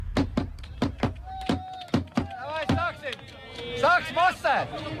Sāks masēt!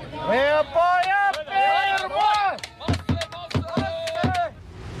 Liepāja pirmā!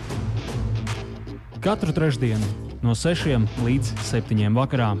 Katru trešdienu no 6 līdz 7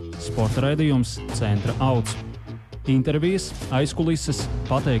 vakarā sporta raidījums Centra auts. Intervijas, aizkulises,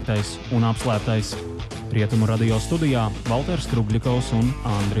 pateiktais un apslēptais. Rietumu radio studijā Valters Krugļikovs un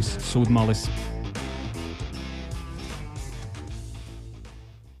Andris Sudmalis.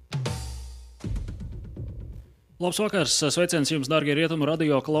 Labs vakars! Sveiciens jums, dārgie Rietumu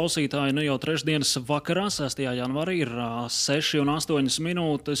radio klausītāji! Nu jau trešdienas vakarā, 6. janvārī, ir 6:08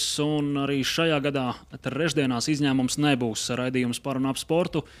 minūtes, un arī šajā gadā trešdienās izņēmums nebūs. Raidījums par un ap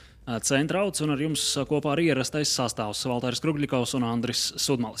sportu Centra auts, un ar jums kopā arī ierastais sastāvs Valters Krugļikovs un Andris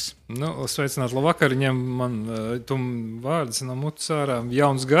Sudmalis. Sveicināt, labvakar! Ņem man vārds no mutes ārā.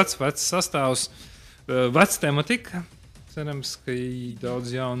 Jauns gads, vecs sastāvs, vecs tematika. Cerams, ka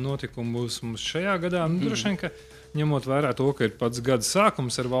daudz jaunu notikumu būs mums šajā gadā. Droši vien, ka ņemot vērā to, ka ir pats gada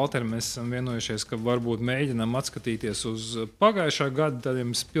sākums ar Valteru, mēs esam vienojušies, ka varbūt mēģinām atskatīties uz pagājušā gada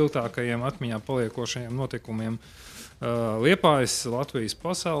tādiem spilgtākajiem atmiņā paliekošajiem notikumiem Liepājas, Latvijas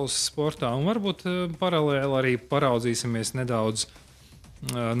pasaules sportā, un varbūt paralēli arī paraudzīsimies nedaudz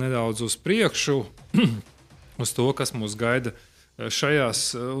uz priekšu, uz to, kas mūs gaida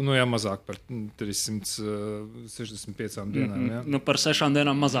šajās, mazāk par 365 dienām. Ja? Par 6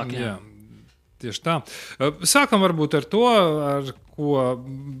 dienām mazāk, jā. Tieši tā. Sākam varbūt ar to, ar ko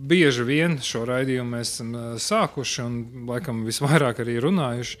bieži vien šo raidījumu mēs esam sākuši un laikam visvairāk arī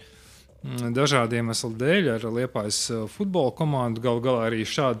runājuši. Dažādiem iemeslu dēļ ar Liepājas futbola komandu. Galu galā arī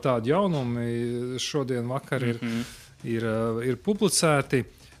tādi jaunumi šodien vakar ir publicēti.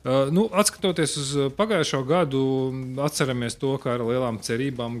 Atskatoties uz pagājušo gadu, atceramies to, ka ar lielām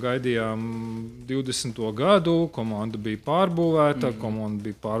cerībām gaidījām 20. gadu. Komanda bija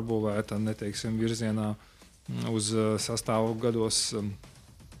pārbūvēta, neteiksim, virzienā uz sastāvu gados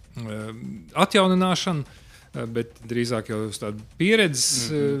atjaunināšanu, bet drīzāk jau uz tādu pieredzes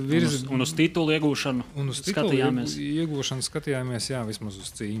virzi. Un uz titulu iegūšanu skatījāmies, jā, vismaz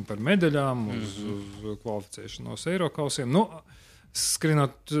uz cīņu par medaļām, uz kvalificēšanos Eirokausiem.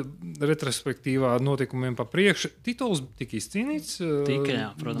 Skrienot retrospektīvā notikumiem pa priekšu, tituls tika izcīnīts.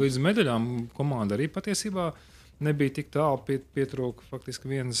 Līdz medaļām komanda arī patiesībā nebija tik tālu, pietrūka faktiski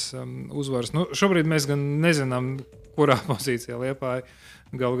vienas uzvaras. Šobrīd mēs gan nezinām, kurā pozīcijā Liepāja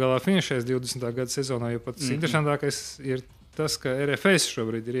galā finišēs 20. gada sezonā, jo pats interesantākais ir tas, ka RFS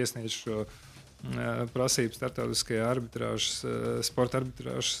šobrīd ir iesniedz šo prasību starptautiskajā sporta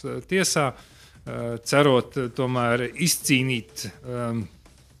arbitrāžas tiesā, cerot tomēr izcīnīt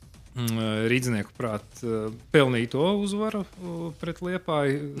Rīdznieku prāt pelnīto uzvaru pret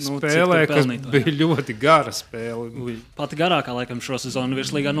Liepāju spēlē, kas bija ļoti gara spēle. Pati garākā, laikam, šo sezonu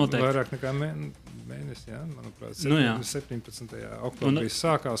virslīgā noteikti. Vairāk nekā mēnesi, jā, manuprāt. 17. oktobrī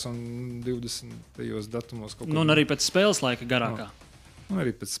sākās un 20. datumos kaut kā. Un arī pēc spēles laika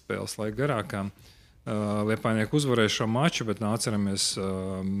garākā. Liepājnieki uzvarēja šo maču, bet atceramies,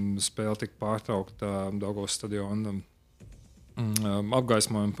 spēle tika pārtraukta Daugavas stadiona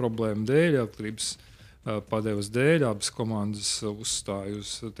apgaismojuma problēmu dēļ, elektrības padevas dēļ. Abas komandas uzstāja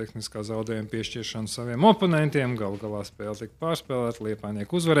uz tehniskā zaudējuma piešķiršanu saviem oponentiem. Galā spēle tika pārspēlēta,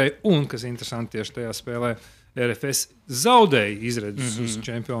 Liepājnieki uzvarēja, un, kas interesanti, tieši tajā spēlē RFS zaudēja izredzes uz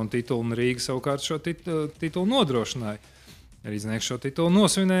čempionu titulu, un Rīga savukārt šo titulu nodrošināja. Rīdznieki šo titulu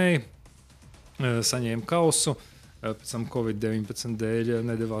nosvinēja, saņēma kausu, pēc tam Covid-19 dēļ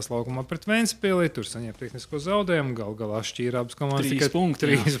nedavās laukumā pret Ventspili, tur saņēma tehnisko zaudējumu, galā šķīra abas komandas tikai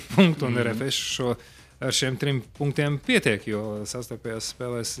 3 punkti, un RFS ar šiem 3 punktiem pietiek, jo sastarpējās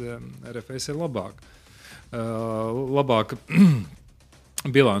spēlēs RFS ir labāka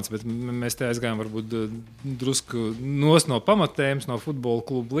bilants, bet mēs te aizgājām varbūt drusku no pamattēmas, no futbola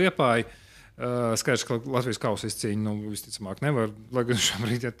kluba Liepāja. Skaidrs, ka Latvijas kausa izcīņa visticamāk nevar, lai gan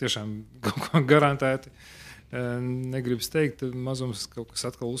šobrīd tiešām kaut ko garantēti. Negribas teikt, mazums kaut kas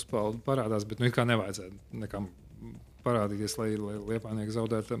atkal parādās, bet kā nevajadzētu nekam parādīties, lai Liepājnieki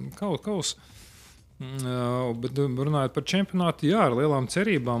zaudētu kausu. Bet runājot par čempionātu, jā, ar lielām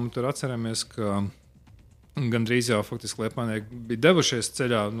cerībām, tur atceramies, ka gandrīz jau faktiski Liepājnieki bija devušies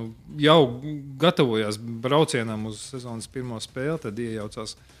ceļā, jau gatavojās braucienam uz sezonas pirmo spēli, tad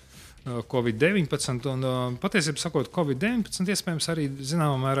iejaucās Covid-19, un patiesībā sakot, Covid-19 iespējams arī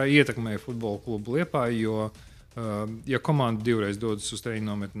zināmā mērā ietekmēja futbola klubu Liepāju, jo, ja komanda 2 reizes dodas uz treniņu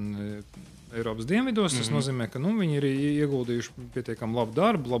nometni Eiropas dienvidos, tas nozīmē, ka viņi ir ieguldījuši pietiekami labu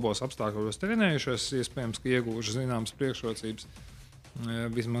darbu, labos apstākļos trenējušies, iespējams, ka ieguvuši zināmas priekšrocības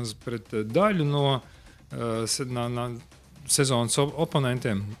vismaz pret daļu no sezonas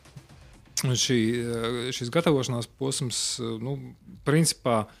oponentiem. šis gatavošanās posms,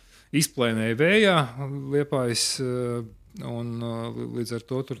 principā izplēnēja vējā Liepājas, un līdz ar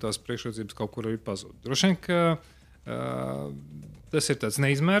to tur tās priekšrocības kaut kur arī pazūd. Droši vien, ka tas ir tāds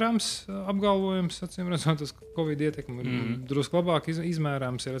neizmērāms apgalvojums, acīm redzot, tas Covid ietekmi drusku labāk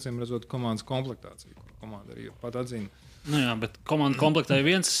izmērāms ir, acīm redzot, komandas komplektācija, kur komanda arī pat atzina. Nu jā, bet komanda komplektēja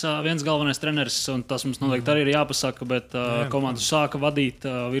viens galvenais treneris, un tas mums noteikti arī ir jāpasaka, bet komandu sāka vadīt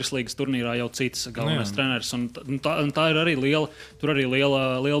virslīgas turnīrā jau cits galvenais treneris, un tā ir arī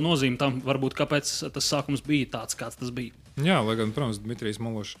liela nozīme tam, varbūt kāpēc tas sākums bija tāds, kāds tas bija. Jā, lai gan, protams, Dmitrijs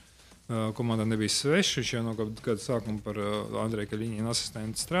Mološs komandā nebija svešs, viņš jau no gada sākuma par Andreja Kaļiņina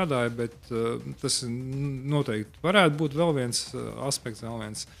asistentu strādāja, bet tas noteikti varētu būt vēl viens aspekts, vēl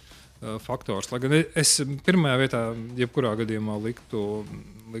viens faktors. Lai gan es pirmajā vietā, jebkurā gadījumā liktu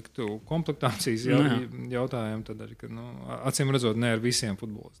komplektācijas jautājumu, tad arī, ka, acīm redzot, ne ar visiem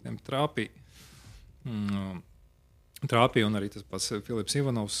futbolistiem trāpīja, un arī tas pats Filips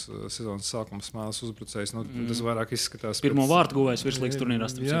Ivanovs sezonas sākuma smēles uzbrucējs. Tas vairāk izskatās pirmo vārtu guvējs virslīgas turnīrā.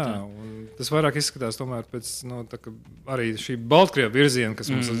 Jā, tas vairāk izskatās tomēr pēc arī šī Baltkrievu virziena,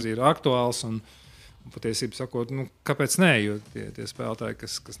 kas mums ir aktuāls, un patiesībā sakot, kāpēc nē, jo tie spēlētāji,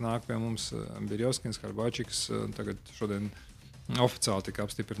 kas nāk pie mums, Birjovskins, Karbačiks, tagad šodien oficiāli tika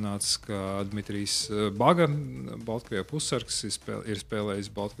apstiprināts, ka Dmitrijs Baga, Baltkrievu pussargs, ir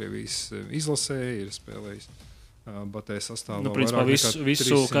spēlējis Baltkrievijas izlasē, ir spēlējis Batē sastāvā principā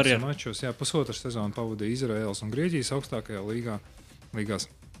visu karjeru mačos. Jā, pusotru sezonu pavadīja Izraēlas un Grieķijas augstākajā līgās.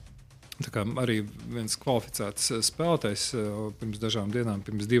 Tā kā arī viens kvalificēts spēlētājs pirms dažām dienām,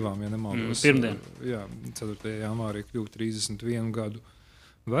 pirms divām, ja nemaldos. Pirmdien. Jā, 4. janvārī kļuva 31 gadu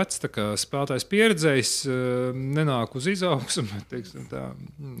vecs. Tā kā spēlētājs pieredzējis, nenāk uz izaugsmu, teiksim tā,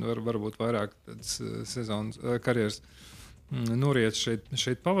 varbūt vairāk sezonas karjeras noriet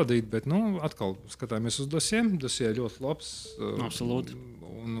šeit pavadīt, bet, atkal skatāmies uz dosiem. Dosie ļoti labs. Absolūti.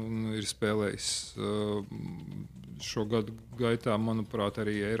 Un ir spēlējis šo gadu gaitā, manuprāt,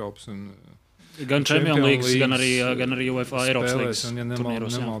 arī Eiropas un gan Champions League, gan arī UEFA Eiropas Līgas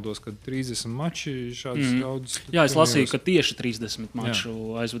turnīros. Nemaldos, ka 30 mači šādas daudz. Jā, es lasīju, ka tieši 30 maču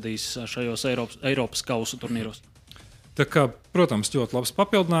aizvadīs šajos Eiropas kausu turnīros. Tā kā, protams, ļoti labs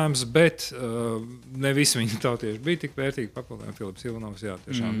papildinājums, bet ne visi viņi tautieši bija tik vērtīgi papildinājumi. Filips Ivanovs, jā,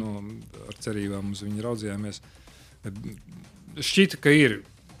 tiešām ar cerībām uz viņu raudzījāmies. Šķita, ka ir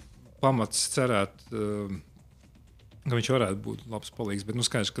pamats cerēt, ka viņš varētu būt labs palīgs, bet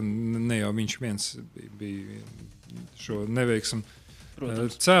skaidrs, ka ne jau viņš viens bija šo neveiksmu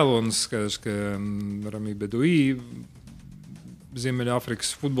cēlonis. Skaidrs, ka Rami Beduī, Ziemeļāfrikas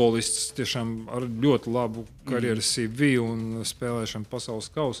futbolists, tiešām ar ļoti labu karjeras CV un spēlēšanu pasaules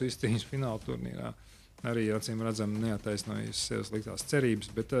kausa izcīņas fināla turnīrā. Arī, acīm redzam, neattaisnojas sev liktās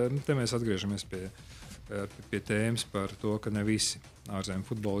cerības, bet te mēs atgriežamies pie tēmas par to, ka ne visi ārzemju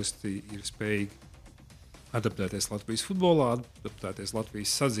futbolisti ir spējīgi adaptēties Latvijas futbolā, adaptēties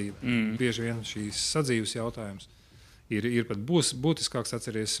Latvijas sadzīvē. Bieži vien šīs sadzīves jautājums ir pat būtiskāks.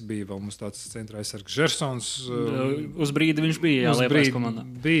 Atceries, bija vēl mums tāds centra aizsargs Žersons. Uz brīdi viņš bija, jā, Liepājas komandā.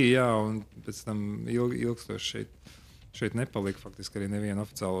 Bija, jā, un pēc tam ilgstoši šeit nepalika. Faktiski arī nevienu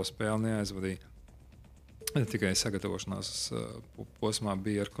oficiālo spēli neaizvadīja. Tikai sagatavošanās posmā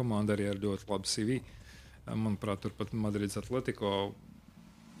bija ar komandu, arī ar ļoti labu CV. Manuprāt, turpat Madrids Atletico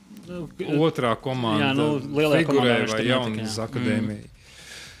otrā komanda figurē vai Jaunas akadēmija.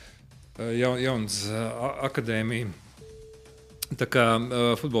 Jaunas akadēmija. Tā kā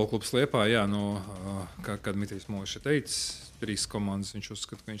futbola klubs Liepāja, kā Dmitrijs Mološs teica, 3 komandas viņš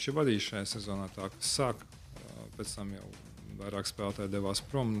uzskata, ka viņš ir vadījis šajā sezonā tā, kas sāk. Pēc tam jau vairāk spēlētāji devās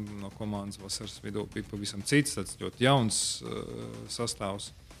prom no komandas. Vasaras vidū bija pavisam cits, tāds ļoti jauns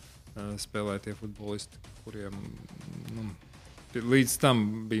sastāvs. Spēlēja tie futbolisti, kuriem līdz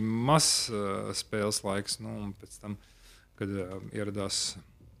tam bija mazs spēles laiks, un pēc tam, kad ieradās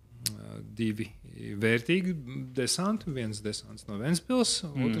 2 vērtīgi desanti, viens desants no Ventspils,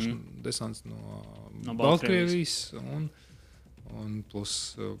 otrs desants no Baltkrievijas, un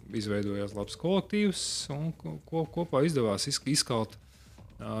plus izveidojās labs kolektīvs, un kopā izdevās izkalt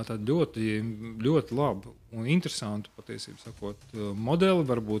tādu ļoti, ļoti labu un interesantu, patiesībā sakot, modeli.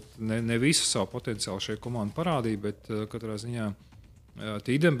 Varbūt ne visu savu potenciālu šai komandai parādīja, bet katrā ziņā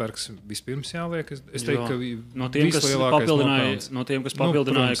Tīdenbergs vispirms jāliek. Es teiktu, ka no tiem, kas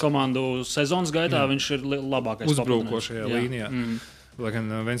papildināja komandu sezonas gaitā, viņš ir labākais uzbrukošajā līnijā. Lai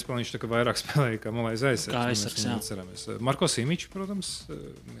gan Ventspils tā kā vairāk spēlēja kā malais aizsargs. Marko Simičs, protams,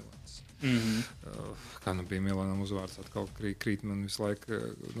 Milans. Kā bija Milanam uzvārds, atkal krīt man visu laiku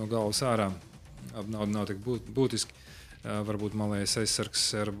no galvas ārā. Nav tik būtiski. varbūt malējais aizsargs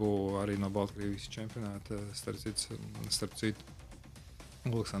Serbu arī no Baltkrievijas čempionāta, starp citu.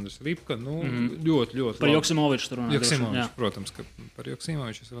 Aleksandrs Ripka, ļoti par Joksimoviču tur runāju. Joksimoviču, protams, ka par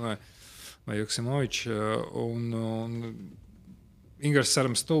Joksimoviču es runāju. Vai Joksimoviču un Ingars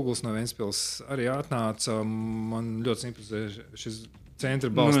Sarams Stūgls no Ventspils arī atnāca. Man ļoti simpatizēja šis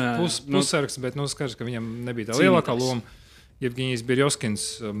centra balsts pussargs, bet skaidrs, ka viņam nebija tā lielākā loma. Jevģīnijs Birjoskins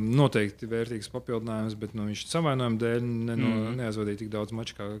noteikti vērtīgs papildinājums, bet viņš savainojuma dēļ neaizvadīja tik daudz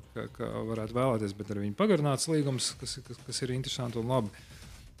maču, kā varētu vēlēties, bet arī viņa pagarināts līgums, kas ir interesanti un labi.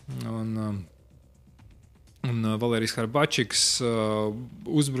 Un Valērijas Harbačiks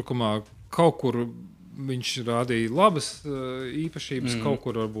uzbrukumā kaut kur viņš rādīja labas īpašības, kaut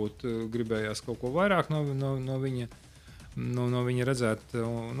kur varbūt gribējās kaut ko vairāk no viņa redzēt,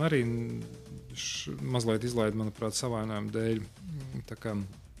 un arī mazliet izlaida, manuprāt, savainojumu dēļ. Tā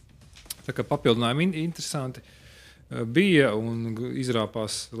kā papildinājumi interesanti bija un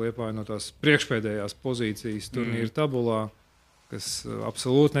izrāpās Liepāja no tās priekšpēdējās pozīcijas turnīra tabulā, kas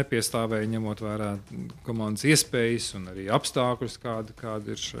absolūti nepiestāvēja, ņemot vērā komandas iespējas un arī apstākļus,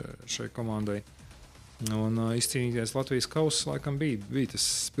 kādi ir šai komandai. Un izcīnīties Latvijas kausa laikam bija tas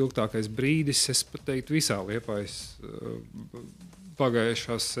spilgtākais brīdis, es pat teiktu, visā Liepājas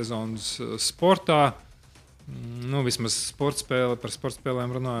pagājušās sezonas sportā. Vismaz par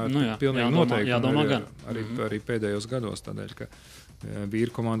sportspēlēm runājot, pilnīgi noteikti. Arī pēdējos gados, tādēļ, ka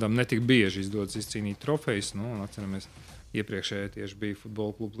vīru komandām netik bieži izdodas izcīnīt trofejus. Atceramies, iepriekšējā tieši bija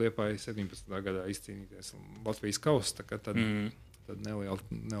futbola kluba Liepāja 17. gadā izcīnīties Latvijas kausa. Tad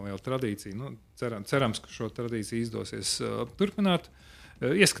neliela tradīcija. Cerams, ka šo tradīciju izdosies turpināt.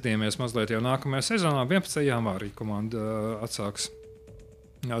 Ieskatījāmies mazliet jau nākamajā sezonā. 11. janvārī komanda atsāks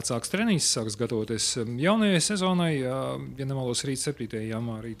treniņus, sāks gatavoties jaunajai sezonai. Ja nemaldos, rīt 7.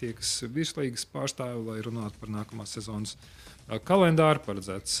 janvārī tiekas virslīgas pārstāvi, lai runātu par nākamās sezonas kalendāru.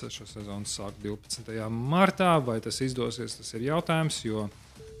 Paredzēts šo sezonu sākt 12. martā. Vai tas izdosies, tas ir jautājums, jo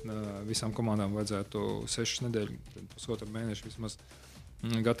visām komandām vajadzētu 6 nedēļu, pusotru mēnešu vismaz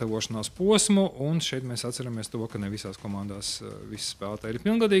gatavošanās posmu, un šeit mēs atceramies to, ka ne visās komandās visi spēlētāji ir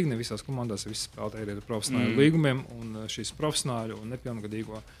pilngadīgi, ne visās komandās visi spēlētāji ir profesionāli līgumiem, un šis profesionāļu un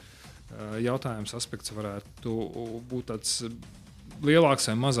nepilngadīgo jautājums aspekts varētu būt tāds lielāks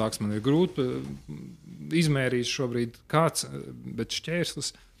vai mazāks. Man ir grūti izmērīt šobrīd kāds, bet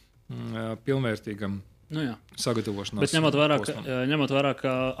šķērslis pilnvērtīgam sagatavošanās. Bet ņemot vērā,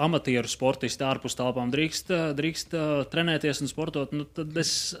 ka amatieru sportisti ārpus telpām drīkst trenēties un sportot, tad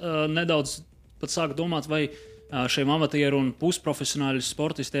es nedaudz pat sāku domāt, vai šiem amatieru un pusprofesionāļu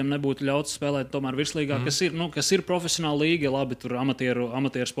sportistiem nebūtu ļauts spēlēt tomēr virslīgā, kas ir profesionāla līga. Labi, tur amatieru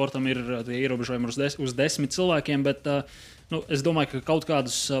sportam ir ierobežojumi uz 10 cilvēkiem, bet es domāju, ka kaut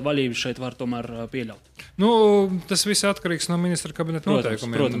kādas vaļības šeit var tomēr pieļaut. Tas viss atkarīgs no ministra kabineta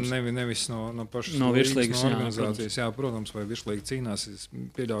noteikumiem. Protams. Nevis no pašas virslīgas organizācijas. Protams, vai virslīga cīnās. Es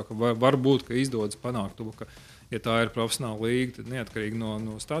pieļauju, ka varbūt viens panākt to, ka, ja tā ir profesionāla līga, tad neatkarīgi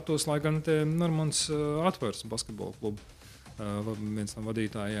no status, lai gan te Normons Atvers basketbola klubu. Viens no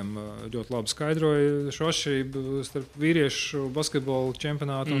vadītājiem ļoti labi skaidroja šo atšķirību starp vīriešu basketbola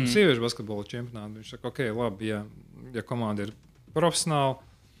čempionātu un sieviešu basketbola čempionātu. Viņš saka, labi, ja komanda ir profesionāla,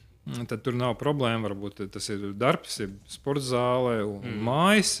 tad tur nav problēma. Varbūt tas ir darbs, ir sporta zāle un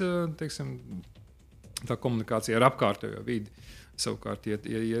mājas, teiksim, tā komunikācija ar apkārtējo vidi. Savukārt, ja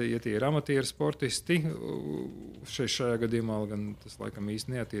tie ir amatieru sportisti, šajā gadījumā gan tas laikam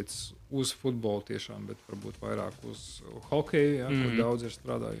īsti neatiecas uz futbolu tiešām, bet varbūt vairāk uz hokeju, kur daudz ir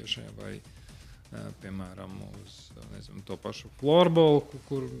strādājušie, vai piemēram uz to pašu florbolu,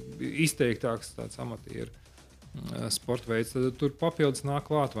 kur izteiktāks tāds amatieru sporta veids. Tad tur papildus nāk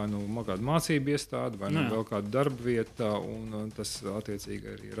klāt vai kāda mācību iestāde, vai vēl kāda darba vieta, un tas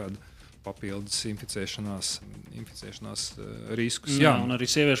attiecīgi arī rada papildus inficēšanās riskus. Un arī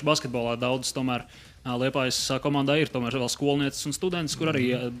sieviešu basketbolā daudz tomēr Liepājas komandā ir tomēr vēl skolnieces un students, kur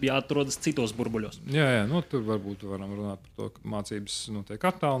arī jāatrodas citos burbuļos. Tur varbūt varam runāt par to, ka mācības tiek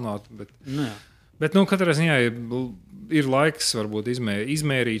attālināti, bet katrā ziņā ir laiks varbūt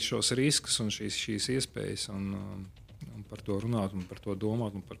izmērīt šos riskus un šīs iespējas un par to runāt un par to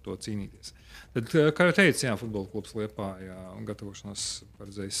domāt un par to cīnīties. Tad, kā jau teicu, futbola klubs Liepājā gatavošanās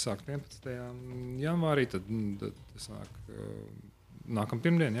paredzējis sākt 11. janvārī, tad tas nākamā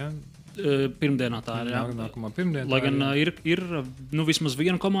pirmdiena, Pirmdienā tā ir, Nākamā pirmdiena. Lai gan ir vismaz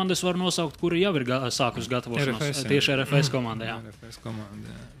viena komanda, es varu nosaukt, kura jau ir sākusi gatavošanos. Tieši RFS komanda, RFS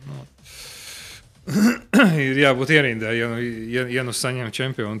komanda, ir jābūt ierindē, ja saņem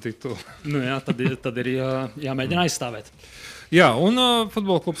čempionu titulu. Tad ir jāmēģina aizstāvēt. Jā, un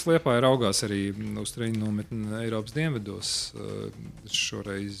futbola klubs Liepāja raugās arī uz treniņu nometni Eiropas dienvidos.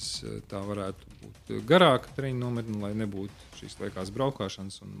 Šoreiz tā varētu būt garāka treniņu nometni, lai nebūtu šīs liekās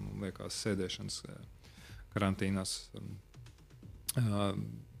braukāšanas un liekās sēdēšanas karantīnās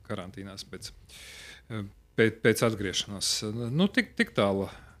pēc atgriešanās. Tik tālu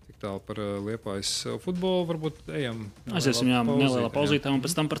par Liepājas futbolu. Varbūt ejam. Aiziesim, nelielā pauzītē, un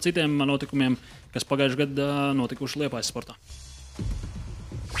pēc tam par citiem notikumiem, kas pagājušajā gadā notikuši Liepājas sportā.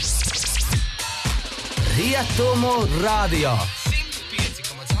 Rietumu radio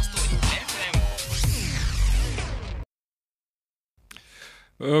 105,8 FM.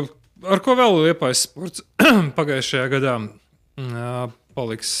 Ar ko vēl Liepājas sports pagājušajā gadā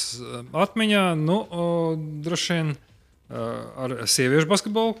paliks atmiņā? Droši vien ar sieviešu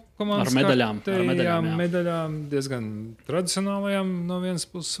basketbolu komandas medaļām diezgan tradicionālajām no vienas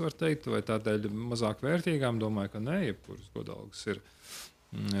puses, var teikt, vai tādēļ mazāk vērtīgām. Domāju, ka nē, jebkuras godalgas ir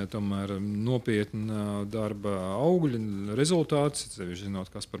tomēr nopietna darba augļi, rezultāts, sevišķi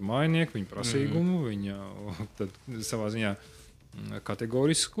zinot, kas par mainieku, viņa prasīgumu, viņa tad savā ziņā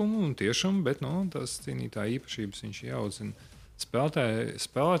kategoriskumu un tiešumu, bet tās cīnītāja īpašības viņš jāaudzina.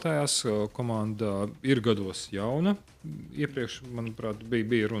 Spēlētājās komanda ir gados jauna. Iepriekš, manuprāt,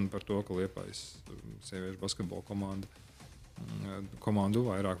 bija runa par to, ka Liepājas sieviešu basketbola komandu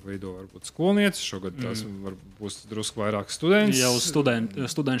vairāk veido varbūt skolnieces. Šogad tās būs drusku vairāk students. Jau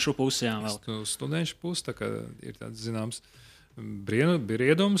studenšu pusi, jā, vēl. Studenšu pusi, tā kā ir tāds zināms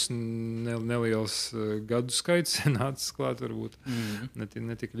briedums, neliels gadu skaits nācis klāt, varbūt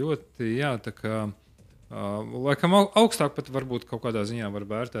ne tik ļoti, jā, tā kā laikam augstāk pat varbūt kaut kādā ziņā var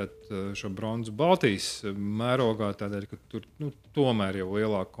vērtēt šo bronzu Baltijas mērogā, tādēļ, ka tur tomēr jau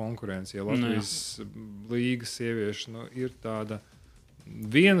lielāka konkurence. Ja Latvijas līgas sieviešu ir tāda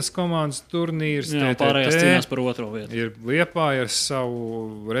vienas komandas turnīrs, pārējās cīnās par otro vietu. Ir Liepāja ar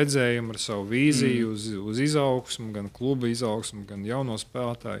savu redzējumu, ar savu vīziju uz izaugsmu, gan kluba izaugsmu, gan jauno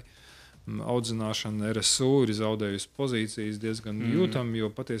spēlētāju audzināšana. RSU ir zaudējusi pozīcijas diezgan jūtam, jo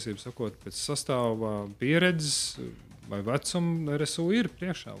patiesībā sakot, pēc sastāvā pieredzes vai vecuma RSU ir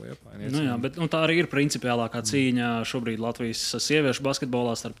priekšā Liepāja. Bet tā arī ir principiālākā cīņa šobrīd Latvijas sieviešu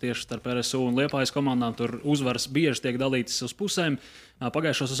basketbolā starp RSU un Liepājas komandām. Tur uzvaras bieži tiek dalītas uz pusēm.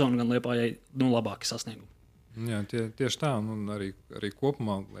 Pagājušo sezonu gan Liepājai labāki sasniegumi. Jā, tieši tā. Un arī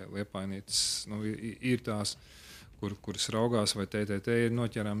kopumā Liepājnietis ir tās, kuras raugās, vai TTT ir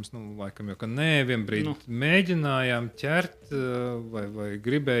noķerams, laikam jau, ka nē, vien brīdi mēģinājām ķert, vai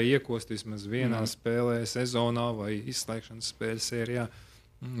gribēja iekost vismaz vienā spēlē sezonā vai izslēgšanas spēļu sērijā.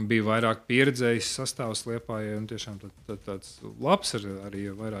 Bija vairāk pieredzējis sastāvs Liepājai, un tiešām tāds labs arī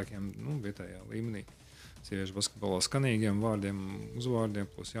vairākiem vietējā līmenī. Sieviešu basketbolā skanīgiem vārdiem, uzvārdiem,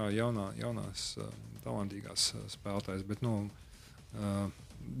 plus jaunās talantīgās spēlētājas, bet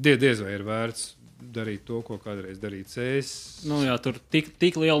diez vai ir vērts darīt to, ko kādreiz darīja CS. Tur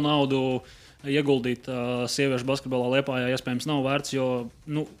tik lielu naudu ieguldīt sieviešu basketbolā Liepājā iespējams nav vērts, jo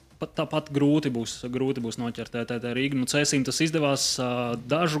tāpat grūti būs noķert TTT Rīgu. CS-im tas izdevās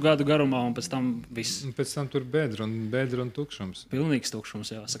dažu gadu garumā, un pēc tam viss. Pēc tam tur bedra un tukšums. Pilnīgs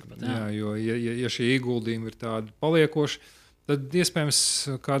tukšums, jāsaka. Bet, jā, jo ja šie ieguldījumi ir tādi paliekoši, tad iespējams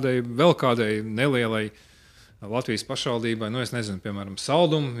vēl kādai nelielai Latvijas pašvaldībai, es nezinu, piemēram,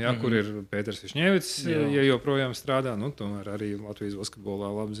 Saldumu, kur ir Pēters Višņēvics, ja joprojām strādā, tomēr arī Latvijas basketbolā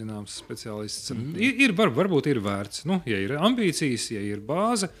labi zināms speciālists. Varbūt ir vērts, ja ir ambīcijas, ja ir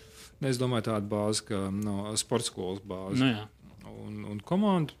bāze, es domāju tāda bāze, ka sporta skolas bāze. Un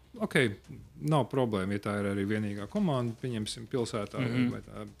komanda, nav problēma, ja tā ir arī vienīgā komanda, pieņemsim pilsētā, vai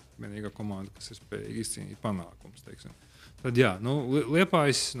tā vienīgā komanda, kas ir spējīga izcīnīt panākums, teiksim. Tad jā, no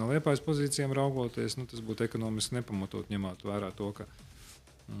Liepājas pozīcijām raugoties, tas būtu ekonomiski nepamatot ņemot vērā to, ka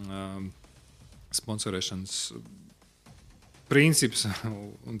sponsorēšanas princips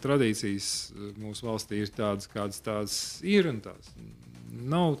un tradīcijas mūsu valstī ir tādas, kādas tās ir, un tās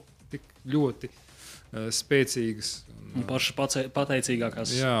nav tik ļoti spēcīgas. Un pašas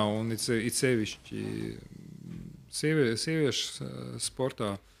pateicīgākās. Jā, un it sevišķi sieviešu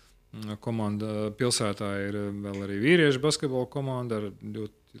sportā. Komanda pilsētā ir vēl arī vīriešu basketbola komanda ar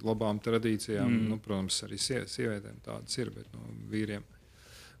ļoti labām tradīcijām. Protams, arī sievietēm tādas ir, bet vīriem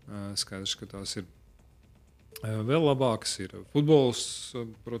skaidrs, ka tās ir vēl labākas. Ir futbols,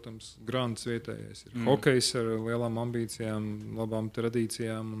 protams, grants vietējais. Ir hokejs ar lielām ambīcijām, labām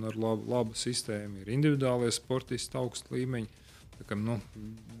tradīcijām un ar labu sistēmu. Ir individuālie sportisti augsta līmeņa.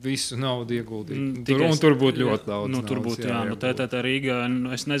 Visu naudu ieguldīt. Tur būtu ļoti daudz. Tur būtu, TTT Rīga,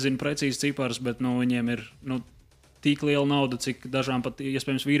 es nezinu precīzi ciparus, bet viņiem ir tik liela nauda, cik dažām pat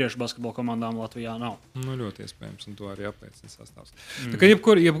iespējams vīriešu basketbola komandām Latvijā nav. Nu, ļoti iespējams, un to arī apliecina sastāvs. Tā kā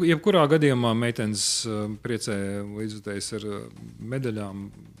jebkurā gadījumā meitenes priecē līdzjutējas ar medaļām,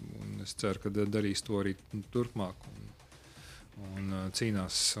 un es ceru, ka darīs to arī turpmāk. Un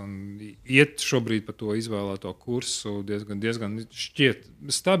cīnās un iet šobrīd pa to izvēlēto kursu diezgan šķiet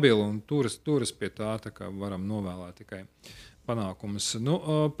stabili un turas pie tā kā varam novēlēt tikai panākumus.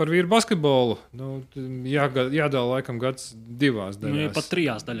 Par vīru basketbolu jādala laikam gads 2 daļās. Pat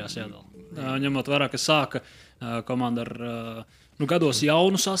 3 daļās jādala. Ņemot vērā, ka sāka komanda ar gados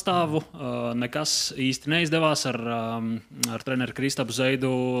jaunu sastāvu, nekas īsti neizdevās ar treneru Kristapu Zeidu.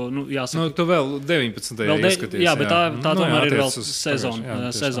 Jāsaka, tu vēl 19. ieskaties. Jā, bet tā tomēr ir vēl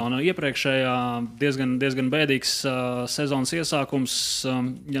sezona. Iepriekšējā diezgan bēdīgs sezonas iesākums.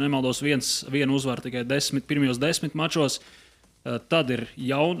 Ja nemaldos, viena uzvara tikai pirmajos 10 mačos. Tad ir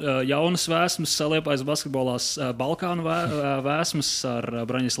jaunas vēsmas Liepājas basketbolās, Balkānu vēsmas ar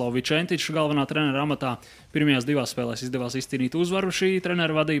Braņislavu Vičentiču galvenā trenera amatā. Pirmajās 2 spēlēs izdevās izcīnīt uzvaru šī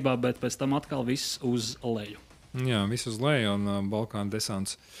trenera vadībā, bet pēc tam atkal viss uz leju. Jā, viss uz leju, un Balkānu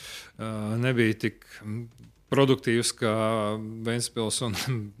desants nebija tik produktīvs kā Ventspils un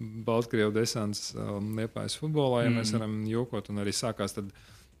Baltkrievu desants Liepājas futbolā, ja mēs varam jokot, un arī sākās tad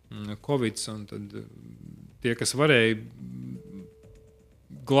Covids, un tad tie, kas varēja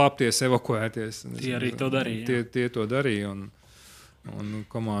glābties, evakuēties. Tie arī to darīja. Tie to darīja, un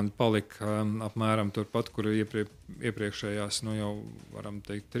komanda palika apmēram turpat, kur iepriekšējās, jau varam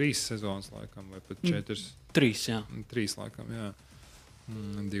teikt, 3 sezonas laikam, vai pat 4. 3, jā. 3 laikam, jā.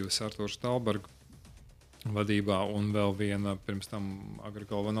 2 Artūrs Talberga vadībā, un vēl viena pirms tam Agri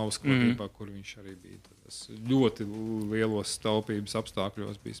Galvanovska vadībā, kur viņš arī bija. Tas ļoti lielos taupības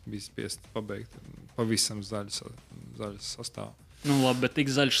apstākļos bija spiest pabeigt pavisam zaļas sastāvu. Labi, bet tik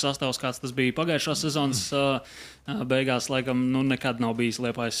zaļš sastāvs, kāds tas bija pagājušās sezonas beigās, laikam nekad nav bijis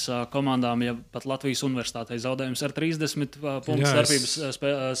Liepājas komandām, ja pat Latvijas universitātei zaudējums ar 30 punktu starpības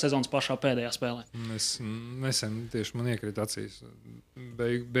sezonas pašā pēdējā spēlē. Nesen tieši man iekrita acīs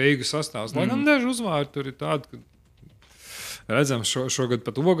beigu sastāvs. Lai gan daži uzvāri tur ir tādi, ka redzam šogad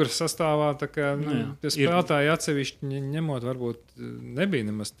pat Ogres sastāvā, tā kā tie spēlētāji atsevišķi ņemot varbūt nebija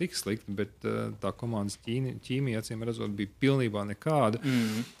nemaz tik slikti, bet tā komandas ķīmija, acīm redzot, bija pilnībā nekāda.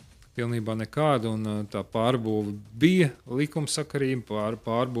 Pilnībā nekāda, un tā pārbūve bija likumsakarība,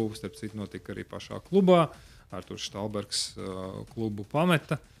 pārbūve, starp citu, notika arī pašā klubā. Artūrs Talbergs klubu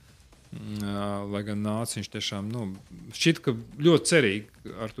pameta, lai gan nāca viņš tiešām, šķiet, ka ļoti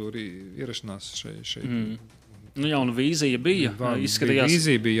cerīgi Artūri ierašanās šeit. Jauna vīzija bija. Bija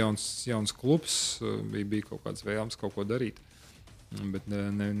vīzija, bija jauns klubs, bija kaut kāds vēlams kaut ko darīt, bet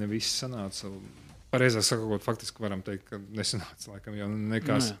ne viss sanāca. Pareizāk sakot, faktiski varam teikt, ka nesanāca laikam jau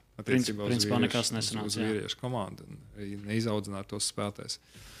nekas attiecībā uz vīriešu komandu. Neizaudzināja tos spēlētājus,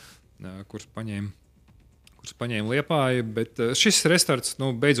 kurus paņēma Liepāja, bet šis restarts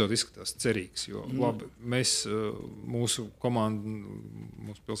beidzot izskatās cerīgs, jo labi, mūsu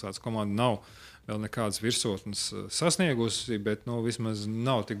pilsētas komanda nav vēl nekādas virsotnes sasniegusi, bet vismaz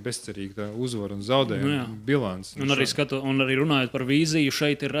nav tik bezcerīga uzvara un zaudējuma bilants. Un arī runājot par vīziju,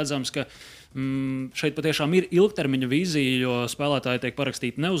 šeit ir redzams, ka šeit patiešām ir ilgtermiņa vīzija, jo spēlētāji tiek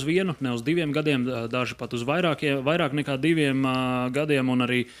parakstīti ne uz 1, ne uz 2 gadiem, daži pat uz vairāk nekā 2 gadiem, un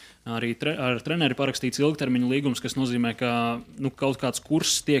arī ar treneri parakstīts ilgtermiņa līgums, kas nozīmē, ka kaut kāds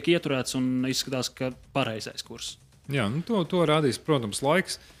kurs tiek ieturēts un izskatās, ka pareizais kurs. Jā, to rādīs, protams,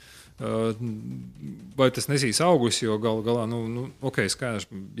 laiks. Vai tas nesīs augus, jo galu galā, skaidrs,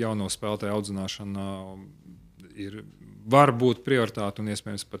 jauno spēlētāju audzināšana var būt prioritāte, un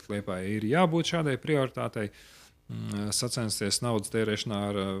iespējams pat Liepājai ir jābūt šādai prioritātei. Sacensties naudas tērēšanā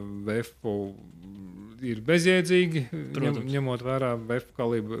ar VF ir bezjēdzīgi, ņemot vērā VF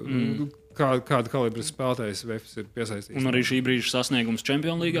kalibru, kāda kalibra spēlētājs VF ir piesaistīts. Un arī šī brīža sasniegums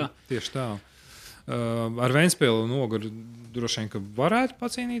Čempionu līgā. Tieši tā. Ar Ventspilu un Ogru droši vien, ka varētu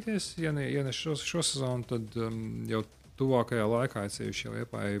pacīnīties, ja ne šo sezonu, tad jau tuvākajā laikā atsevišķi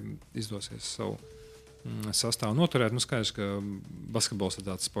Liepājai izdosies savu sastāvu noturēt. Skaidrs, ka basketbols ir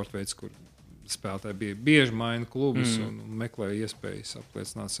tāds sporta veids, kur spēlētāji bieži maina klubus un meklē iespējas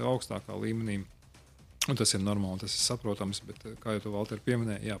apliecināt sev augstākā līmenī. Un tas ir normāli, tas ir saprotams, bet, kā jau tu, Valter,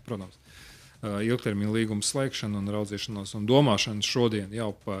 pieminēji, jā, protams, ilgtermiņa līguma slēgšana un raudzīšanos un domāšana šodien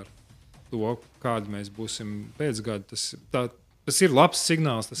jau par to, kādi mēs būsim pēc gada. Tas ir labs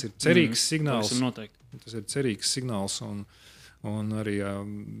signāls, tas ir cerīgs signāls. Tas ir cerīgs signāls, un arī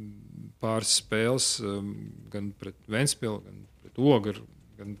pāris spēles gan pret Ventspilu, gan pret Ogru,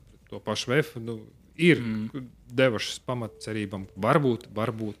 gan pret to pašu VF ir devušas pamatu cerībām. Varbūt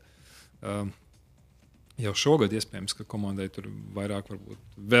jau šogad iespējams, ka komandai tur vairāk varbūt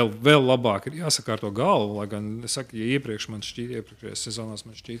vēl labāk ir jāsakārto galvu, lai gan, es saku, ja iepriekšējās sezonās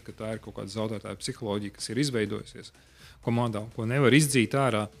man šķiet, ka tā ir kaut kāda zaudētāja psiholoģija, kas ir izveidojusies komandā, ko nevar izdzīt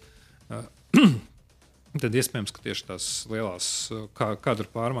ārā, tad iespējams, ka tieši tās lielās kadru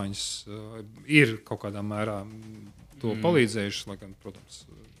pārmaiņas ir kaut kādā mērā to palīdzējušas, lai gan, protams,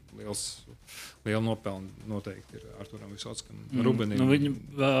 liela nopelna noteikti ir Arturam Visockam, Rubenim.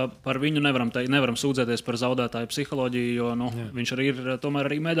 Par viņu nevaram sūdzēties par zaudētāju psiholoģiju, jo viņš arī ir tomēr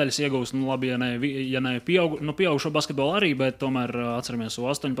arī medaļas iegūst. Labi, ja ne pieaugušo basketbolu arī, bet tomēr atceramies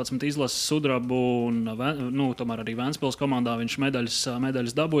U18 izlases sudrabu un tomēr arī Ventspils komandā viņš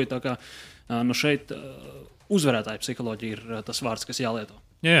medaļas dabūja. Tā kā šeit uzvarētāju psiholoģija ir tas vārds, kas jālieto.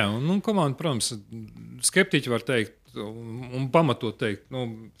 Jā, un komanda, protams, skeptiķi var teikt, un pamatot teikt,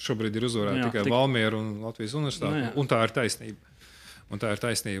 šobrīd ir uzvarēta tikai Valmiera un Latvijas universitāte, un tā ir taisnība.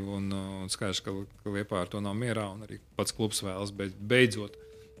 Un skaidrs, ka Liepāja ar to nav mierā, un arī pats klubs vēlas beidzot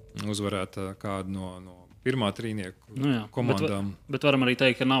uzvarēt kādu no pirmā trīnieku komandām. Bet varam arī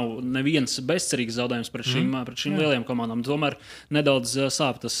teikt, ka nav neviens bezcerīgs zaudējums pret šīm lielajām komandām. Tomēr nedaudz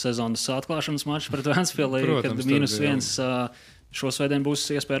sāp tas sezonas atklāšanas mačs pret Ventspili, kad -1 šo svētdienu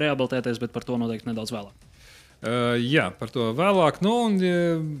būs iespēja rehabilitēties, bet par to noteikti nedaudz vēlāk. Jā, par to vēlāk.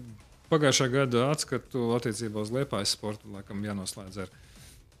 Pagājušā gada atskatu attiecībā uz Liepājas sportu laikam jānoslēdz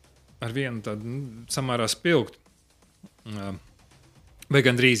ar vienu tādu samērā spilgtu, vai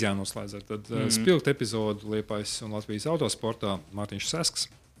gandrīz jānoslēdz ar tādu spilgtu epizodu Liepājas un Latvijas autosportā. Mārtiņš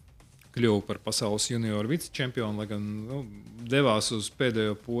Sesks kļuva par pasaules junioru vicečempionu, lai gan devās uz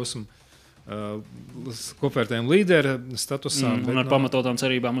pēdējo posmu kopvērtējuma līdera statusā. Un ar pamatotām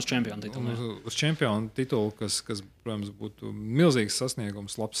cerībām uz čempionu titulu. Uz čempionu titulu, kas, protams, būtu milzīgs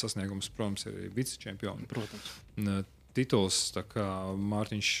sasniegums, labs sasniegums, protams, ir vicečempionu. Protams. Tituls, tā kā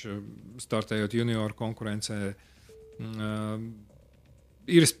Mārtiņš startējot junioru konkurencē,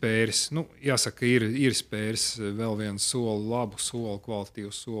 ir spēris, jāsaka, ir spēris vēl vienu soli, labu soli,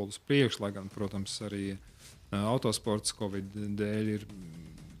 kvalitatīvu soli uz priekšu, lai gan, protams, arī autosports Covid dēļ ir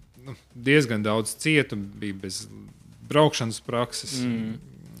diezgan daudz cietu, bija bez braukšanas prakses,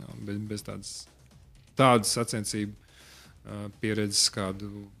 bez tādas sacensību pieredzes,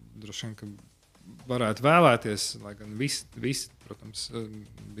 kādu droši vien, ka varētu vēlēties, lai gan visi, protams,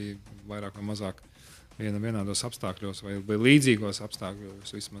 bija vairāk vai mazāk vienādos apstākļos vai līdzīgos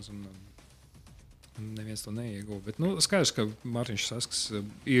apstākļos vismaz, un neviens to neieguva. Bet skaidrs, ka Mārtiņš Sesks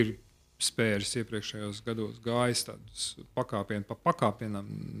ir spēris iepriekšējos gados gājis tādus pakāpienu pa pakāpienam,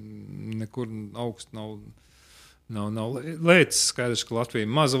 nekur augstu nav lēcis. Skaidrs, ka Latvija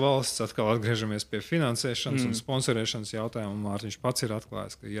ir maza valsts, atkal atgriežamies pie finansēšanas un sponsorēšanas jautājumu. Mārtiņš pats ir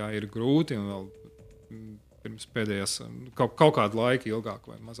atklājis, ka ir grūti un vēl pirms pēdējās, kaut kādu laiku ilgāk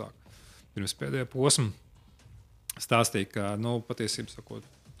vai mazāk, pirms pēdējā posma stāstīja, ka, patiesībā sakot,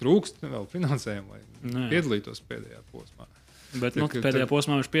 trūkst vēl finansējumu, lai piedalītos pēdējā posmā. Bet pēdējā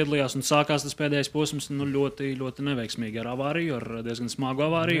posmā viņš piedalījās un sākās tas pēdējais posms ļoti, ļoti neveiksmīgi ar avāriju, ar diezgan smagu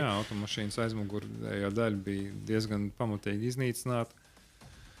avāriju. Jā, automašīnas aizmugurējā daļa bija diezgan pamatīgi iznīcināta.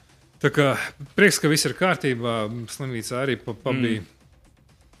 Tā kā prieks, ka viss ir kārtībā, slimnīcā arī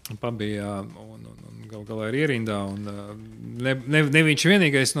pabija un galā ir ierindā. Ne viņš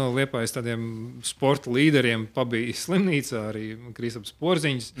vienīgais no Liepājas tādiem sporta līderiem pabija slimnīcā, arī Kristaps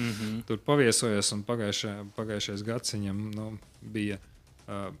Porziņš tur paviesojas, un pagājušais gads viņam bija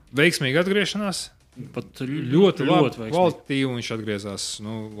veiksmīga atgriešanās. Pat ļoti kvalitatīvi viņš atgriezās,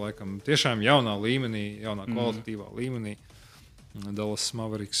 laikam tiešām jaunā līmenī, jaunā kvalitatīvā līmenī. Dallas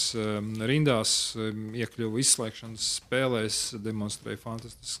Mavericks rindās, iekļuva izslēgšanas spēlēs, demonstrēja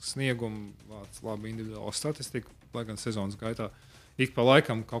fantastisku sniegumu, vāc labu individuālu statistiku, lai gan sezonas gaitā ik pa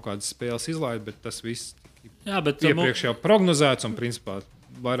laikam kaut kādas spēles izlaida, bet tas viss iepriekš jau prognozēts un principā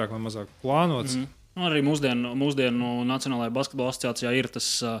vairāk vai mazāk plānots. Arī mūsdienu Nacionālajā basketbola asociācijā ir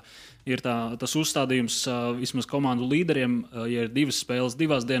tas uzstādījums vismaz komandu līderiem, ja ir 2 spēles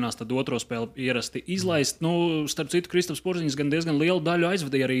 2 dienās, tad otro spēli ierasti izlaist. Starp citu, Kristaps Porziņš gan diezgan lielu daļu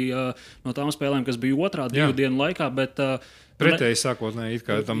aizvadīja arī no tām spēlēm, kas bija otrā 2 dienu laikā, bet pretēji sākotnēji it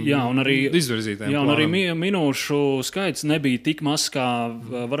kā tam izvirzītājiem. Jā, un arī minūšu skaits nebija tik mazs, kā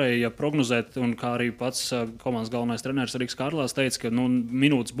varēja prognozēt, un kā arī pats komandas galvenais treneris Riks Kārlās teica, ka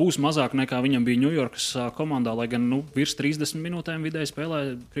minūtes būs mazāk nekā viņam bija Ņujorkas komandā, lai gan virs 30 minūtēm vidēji spēlē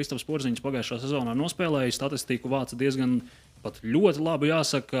Kristaps Porziņš pagājušā sezonā nospēlēja, statistiku vāca diezgan pat ļoti labi,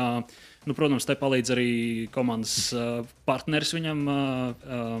 jāsaka. Protams, te palīdz arī komandas partneris viņam,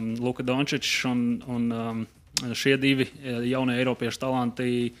 Luka Dončičs un šie 2 jaunie eiropiešu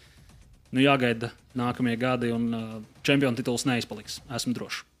talanti, jāgaida nākamie gadi, un čempionu tituls neizpaliks. Esmu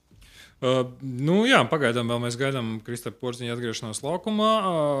drošs. Pagaidām vēl mēs gaidām Kristapa Porziņa atgriešanos laukumā.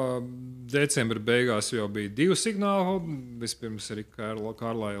 Decembra beigās jau bija 2 signāli. Vispirms arī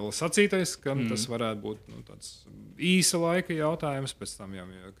Kārlaila sacītais, ka tas varētu būt tāds īsa laika jautājums. Pēc tam jau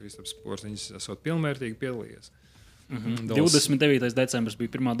Kristaps Porziņš esot pilnvērtīgi piedalījies. 29. decembris bija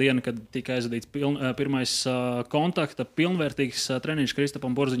pirmā diena, kad tika aizvadīts pirmais kontakta pilnvērtīgs treniņš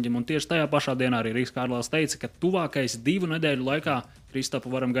Kristapam Porziņam. Un tieši tajā pašā dienā arī Rīgas Kārlās teica, ka tuvākais 2 nedēļu laikā Kristapu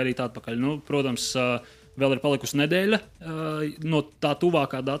varam gaidīt atpakaļ. Protams, vēl ir palikusi nedēļa no tā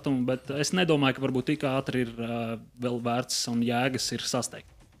tuvākā datuma, bet es nedomāju, ka varbūt tik ātri ir vēl vērts un jēgas ir sasteigt.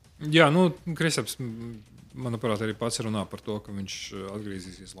 Jā, Kristaps, manuprāt, arī pats runā par to, ka viņš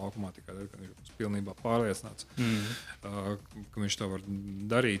atgriezīsies laukumā tikai tad, kad viņš būs pilnībā pārliecināts, ka viņš to var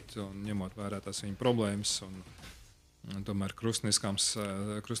darīt, un ņemot vērā tās viņa problēmas. Un tomēr krustnisko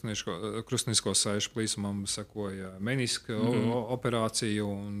saišu plīsumam sekoja meniska operācija,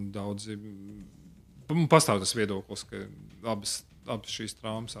 un daudzi pastāv tas viedoklis, ka abas šīs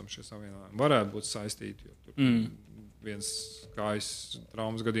traumas, abas šie savienojumi varētu būt saistīti, jo tur viens kājas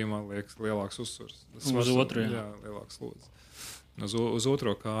traumas gadījumā liekas lielāks uzsvars. Uz otru, jā. Lielāks slodzi. Uz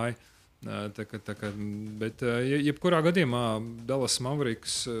otro kāju. Bet jebkurā gadījumā Dallas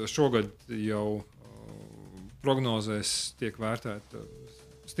Mavericks šogad jau prognozēs tiek vērtēta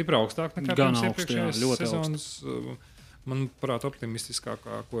stipri augstāk nekā pirms iepriekšējās sezonas. Manuprāt,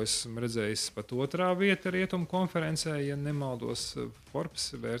 optimistiskākā, ko esmu redzējis, pat 2. vieta rietumu konferencē, ja nemaldos Forbes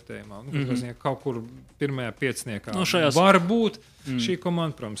vērtējumā. Kaut kur pirmajā 5. var būt šī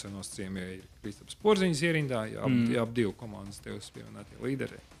komanda. Protams, nosacījumi ir Kristaps Porziņas ierindā, ja ap 2 komandas tev pieminētie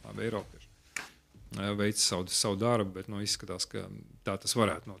līderi, abi eiropieši, veic savu darbu, bet izskatās, ka tā tas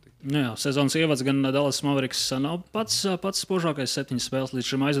varētu notikt. Jā, sezonas ievads gan Dallas Mavericks nav pats spožākais, 7 spēles līdz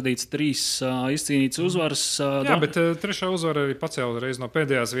šim aizvadīts, 3 izcīnīts uzvaras. Jā, bet 3. uzvara arī pacēla reiz no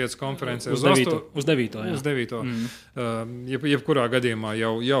pēdējās vietas konferencē uz 9. Uz 9. Jebkurā gadījumā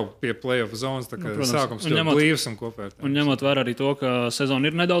jau pie play-off zonas, tā kā sākums ļoti blīvs un kopvērtējums. Un ņemot vērā arī to, ka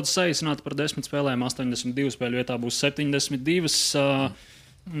sezona ir nedaudz saīsināta par 10 spēlēm, 82 spēļu vietā būs 72.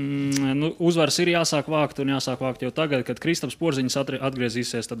 Uzvaras ir jāsāk vākt jau tagad, kad Kristaps Porziņš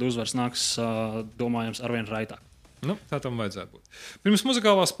atgriezīsies, tad uzvaras nāks, domājams, arvien raitāk. Tā tam vajadzētu būt. Pirms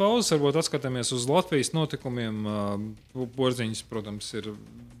muzikālās pauzes varbūt atskatāmies uz Latvijas notikumiem. Porziņš, protams, ir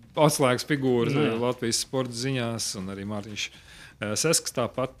atslēgas figūra Latvijas sporta ziņās, un arī Mārtiņš Sesks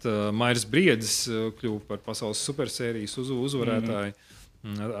tāpat. Mairis Briedis kļuva par pasaules supersērijas uzvarētāju.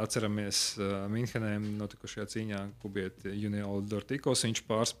 Atceramies Minhenē notikušajā cīņā kubieti Juniolu Dortikos. Viņš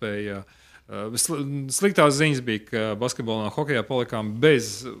pārspēja. Sliktās ziņas bija, ka basketbolā un hokejā palikām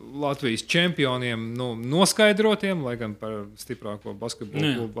bez Latvijas čempioniem, noskaidrotiem, lai gan par stiprāko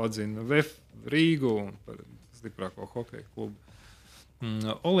basketbolu klubu atzina VF Rīgu un par stiprāko hokeja klubu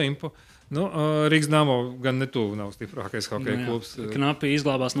Olimpu. Rīgas Dynamo gan netuvu nav stiprākais hokeja klubs. Knapi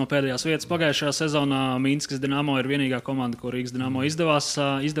izglābās no pēdējās vietas pagājušajā sezonā. Minskas Dynamo ir vienīgā komanda, ko Rīgas Dynamo izdevās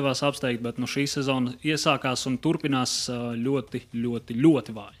apsteigt, bet šī sezona iesākās un turpinās ļoti, ļoti,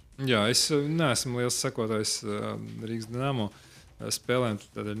 ļoti vāji. Jā, es neesmu liels sekotājs Rīgas Dynamo spēlēm,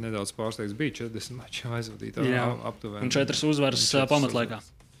 tad nedaudz pārsteigts bija 40 mači aizvadītā aptuveni. Un 4 uzvaras pamatlaikā.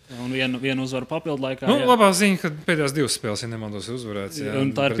 Un vienu uzvaru papildu laikā. Labā ziņa, ka pēdējās 2 spēles, ja nemaldos, ir uzvarēts.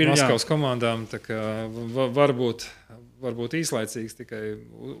 Un tā ir pirmā Maskavas komandām, tā kā varbūt īslaicīgs, tikai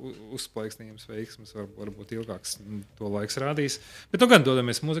uzplaiksnījums veiksmes, varbūt ilgāks to laiks rādīs. Bet gan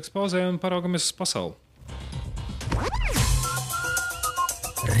dodamies mūzikas pauzē un paraugamies uz pasauli.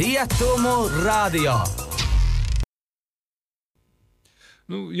 Rietumu radio.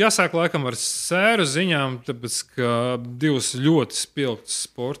 Jāsāk laikam ar sēru ziņām, tāpēc, ka 2 ļoti spilgtas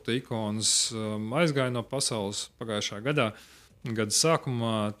sporta ikonas aizgāja no pasaules pagājušā gadā. Gada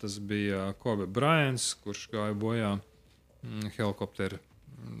sākumā tas bija Kobe Bryants, kurš gāja bojā helikoptera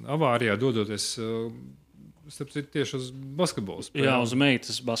avārijā, dodoties tieši uz basketbola spēli. Jā, uz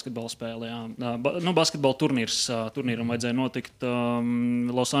meitas basketbola spēli. Basketbola turnīram vajadzēja notikt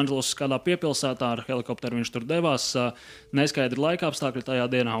Losandželosas kādā piepilsētā, ar helikopteru viņš tur devās. Neskaidri laika apstākļi tajā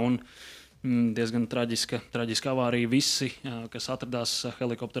dienā un diezgan traģiska avārija. Visi, kas atradās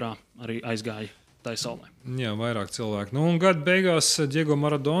helikopterā, arī aizgāja tai saulē. Jā, vairāk cilvēku. Un gada beigās Diego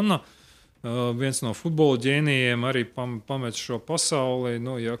Maradona, viens no futbola ģēnijiem, arī pamet šo pasauli.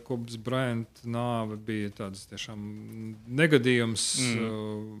 Jakobs Bryant nāve bija tāds tiešām negadījums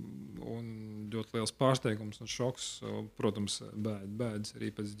un ļoti liels pārsteigums un šoks. Protams, bēdas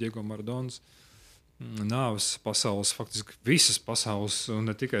arī pēc Diego Maradonas nāves pasaules, faktiski visas pasaules un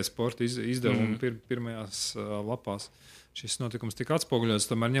ne tikai sporta izdevumi pirmajās lapās šis notikums tika atspoguļots.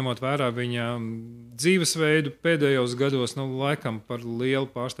 Tomēr ņemot vērā viņa dzīvesveidu pēdējos gados, laikam par lielu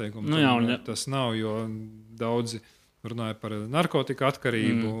pārsteigumu. Tas nav, jo daudzi runāja par narkotiku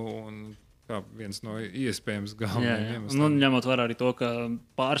atkarību un kā viens no iespējams galvenajiem iemesliem. Ņemot vērā arī to, ka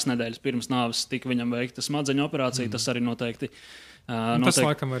pāris nedēļas pirms nāves tika viņam veikta smadzeņu operācija, tas arī noteikti. Tas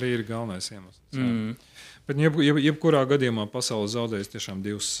laikam arī ir galvenais iemesls. Bet jebkurā gadījumā pasaule zaudējas tiešām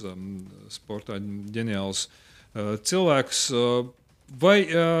divus sportā ģeniālus cilvēkus. Vai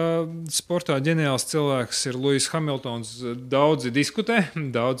sportā ģeniāls cilvēks ir Lewis Hamiltons? Daudzi diskutē,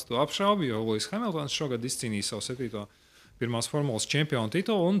 daudz to apšauba, jo Lewis Hamiltons šogad izcīnīja savu 7. pirmās formulas čempionu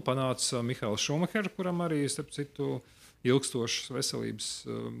titulu un panāca Mihails Šumacheru, kuram arī, starp citu, ilgstošas veselības,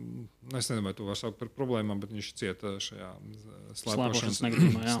 es nezinu, vai to var saukt par problēmām, bet viņš cieta šajā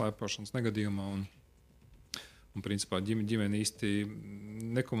slēpošanas negadījumā. Un principā ģimene īsti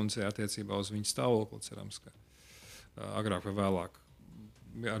nekomunicē attiecībā uz viņu stāvokli. Cerams, ka agrāk vai vēlāk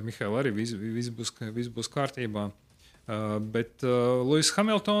ar Mihailu arī viss būs kārtībā. Bet Lewis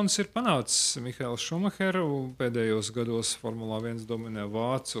Hamiltons ir panācis Mihailu Šumacheru. Pēdējos gados Formulā 1 dominē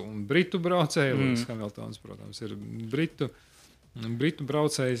vācu un britu braucēju. Lewis Hamiltons, protams, ir britu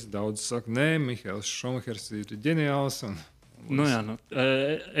braucējs. Daudz saka, nē, Mihails Šumachers ir ģeniāls.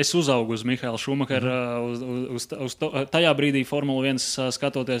 Es uzaugu uz Mihailu Šumacheru. Tajā brīdī Formula 1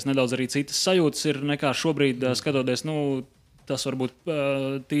 skatoties nedaudz arī citas sajūtas ir nekā šobrīd skatoties. Tas varbūt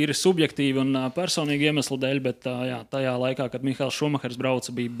tīri subjektīvi un personīgi iemeslu dēļ, bet tajā laikā, kad Mihails Šumachers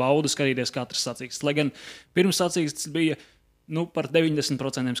brauca, bija bauda skatīties katras sacīkstes. Lai gan pirms sacīkstes bija par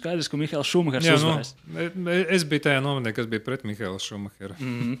 90% skaidrs, ka Mihails Šumachers uzvarēs. Es biju tajā nometnē, kas bija pret Mihailu Šumacheru.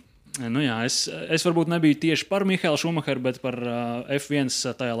 Es varbūt nebiju tieši par Mihailu Šumacheru, bet par F1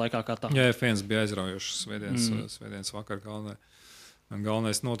 tajā laikā kā tā. Jā, F1 bija aizraujošs svētdienas vakar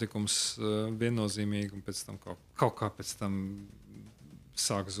galvenais notikums viennozīmīgi, un pēc tam kaut kā pēc tam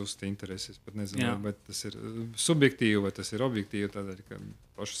sāk zust intereses. Pat nezinu, vai tas ir subjektīvi, vai tas ir objektīvi, tādēļ, ka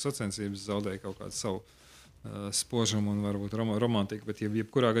pašas sacensības zaudēja kaut kādu savu spožumu un varbūt romantiku, bet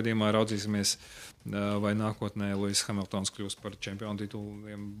jebkurā gadījumā raudzīsimies, vai nākotnē Lewis Hamiltons kļūs par čempionu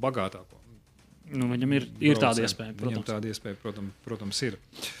tituliem bagātāko. Viņam ir tāda iespēja, protams. Viņam tāda iespēja, protams, ir.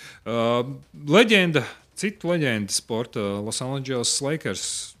 Citu leģendu sporta Los Angeles Lakers,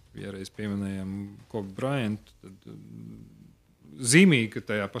 ja reiz pieminējām Kobe Bryantu, tad zīmīgi, ka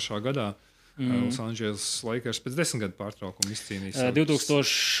tajā pašā gadā Los Angeles Lakers pēc 10 gadu pārtraukuma izcīnīja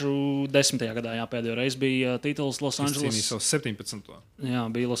 2010. Gadā pēdējo reizi bija tituls Los Angeles. Izcīnīja savu 17. Jā,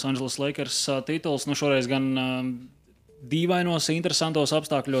 bija Los Angeles Lakers tituls. Šoreiz gan dīvainos, interesantos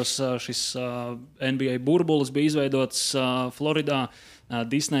apstākļos šis NBA burbulis bija izveidots Floridā,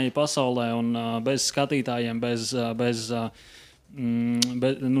 Disneja pasaulē un bez skatītājiem,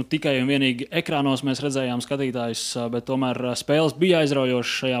 tikai un vienīgi ekrānos mēs redzējām skatītājus, bet tomēr spēles bija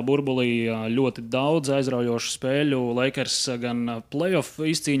aizraujošas šajā burbulī, ļoti daudz aizraujošu spēļu. Lakers gan playoff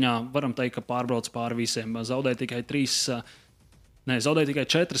izcīņā, varam teikt, ka pārbrauc pāri visiem. Zaudēja tikai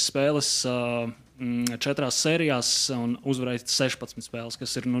 4 spēles 4 sērijās un uzvarēja 16 spēles,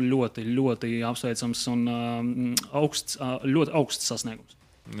 kas ir ļoti, ļoti apsveicams un ļoti augsts sasniegums.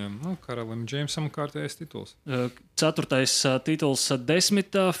 Karalim Džeimsam kārtējais tituls. 4. tituls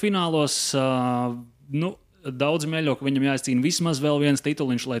 10 finālos. Daudzi mēļo, ka viņam jāizcīna vismaz vēl viens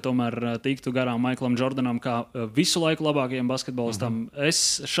tituliņš, lai tomēr tiktu garām Maiklam Jordanam kā visu laiku labākajam basketbolistam.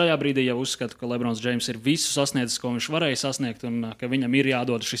 Es šajā brīdī jau uzskatu, ka LeBrons James ir visu sasniedzis, ko viņš varēja sasniegt, un ka viņam ir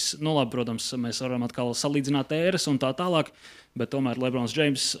jādod šis, protams, mēs varam atkal salīdzināt ēras un tā tālāk, bet tomēr LeBrons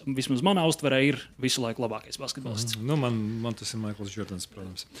James, vismaz manā uztverē, ir visu laiku labākais basketbolists. Man tas ir Maikls Jordans,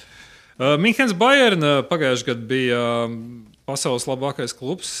 protams. Minhens Bayern pagājušajā gadā bija pasaules labākais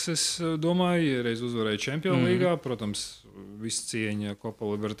klubs, es domāju, reiz uzvarēja Čempionu līgā. Protams, viss cieņa Copa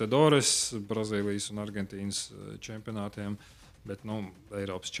Libertadores, Brazīlijas un Argentīnas čempionātiem, bet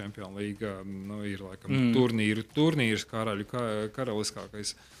Eiropas Čempionu līga ir laikam turnīrs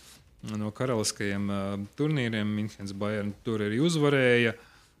karaliskākais no karaliskajiem turnīriem. Minhens Bayern tur arī uzvarēja.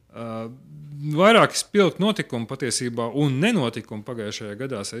 Vairāki spilgti notikumi patiesībā un nenotikumi pagājušajā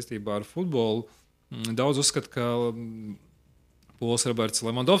gadā saistībā ar futbolu. Daudz uzskata, ka Pols Roberts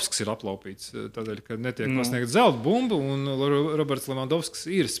Levandovskis ir aplaupīts, tādēļ, ka netiek pasniegta zelta bumba, un Roberts Levandovskis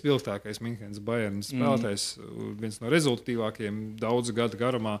ir spilgtākais Minhens Bayern spēlētājs, viens no rezultatīvākajiem daudzu gadu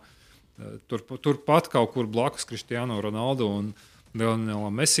garumā. Turpat kaut kur blakus Cristiano Ronaldo un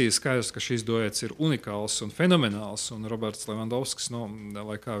Lionelam Messi skaidrs, ka šis duets ir unikāls un fenomenāls, un Roberts Levandovskis,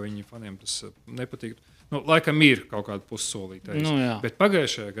 lai kā viņa faniem tas nepatīk, Laikam ir kaut kāda pussolītais. Bet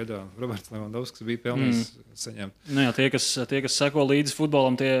pagājušajā gadā Roberts Levandovskis bija pelnījis saņemt. Tie, kas seko līdzi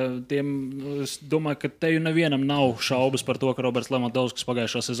futbolam, tiem es domāju, ka te nevienam nav šaubas par to, ka Roberts Levandovskis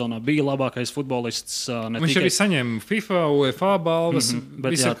pagājušā sezonā bija labākais futbolists. Viņš arī saņēma FIFA, UEFA balvas,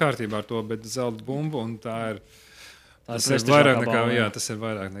 viss ir kārtībā ar to, bet zelta bumbu, un tā ir... Tas ir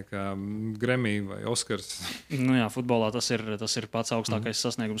vairāk nekā Grammy vai Oskars. Futbolā tas ir pats augstākais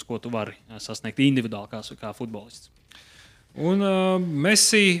sasniegums, ko tu vari sasniegt individuāli kā futbolists. Un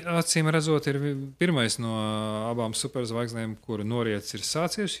Messi, acīm redzot, ir pirmais no abām superzvaigznēm, kura noriets ir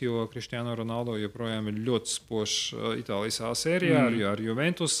sācies, jo Cristiano Ronaldo joprojām ir ļoti spošs Itālijas A sērijā ar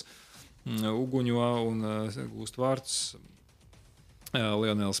Juventus, uguņo un gūst vārds.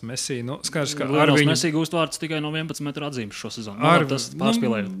 Lionels Messi. Skaidrs, ka Messi gūst vārds tikai no 11 metru atzīmes šo sezonu. Tas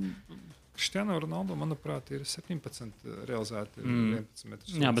pārspīlējot. Cristiano Ronaldo, manuprāt, ir 17 realizēti 11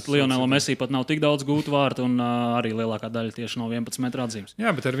 metrus. Jā, bet Lionela Messi pat nav tik daudz gūtu vārtu un arī lielākā daļa tieši no 11 metru atzīmes.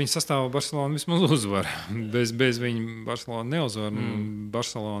 Jā, bet ar viņu sastāvu Barcelona vismaz uzvar. Bez viņa Barcelona neuzvar.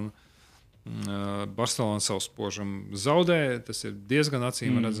 Barcelona savu spožumu zaudē. Tas ir diezgan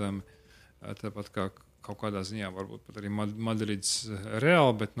acīm redzami. Tāpat kā kaut kādā ziņā varbūt pat arī Madrids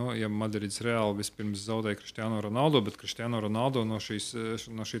Reāli, bet, ja Madrids Reāli vispirms zaudēja Cristiano Ronaldo, bet Cristiano Ronaldo no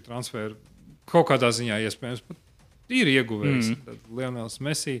šī transfera kaut kādā ziņā iespējams pat ir ieguvējis. Tad Lionels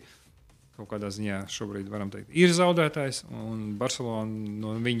Messi kaut kādā ziņā šobrīd varam teikt ir zaudētājs, un Barcelona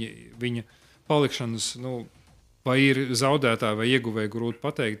no viņa palikšanas, vai ir zaudētāji vai ieguvēji, grūti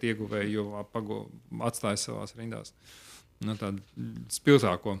pateikt, ieguvēji, jo atstāja savās rindās tādu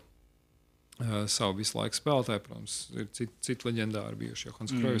spilgtāko savu visu laiku spēlētāju. Protams, ir citi leģendāri bijuši, Hans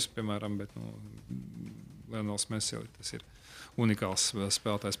Cruyffs, piemēram, bet Lionels Messi tas ir unikāls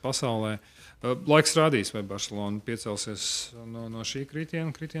spēlētājs pasaulē. Laiks rādīs, vai Barcelona piecelsies no šī kritiena.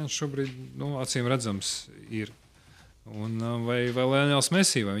 Kritiens šobrīd, acīm redzams, ir. Un vai Lionels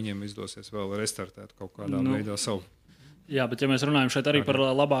Messi, vai viņiem izdosies vēl restartēt kaut kādā veidā savu. Jā, bet ja mēs runājam šeit arī par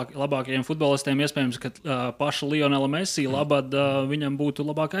labākajiem futbolistiem, iespējams, ka paša Lionela Messi labad viņam būtu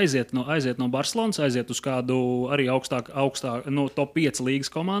labāk aiziet no Barcelonas, aiziet uz kādu arī augstāk top 5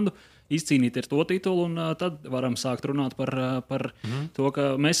 līgas komandu, izcīnīt to titulu, un tad varam sākt runāt par to,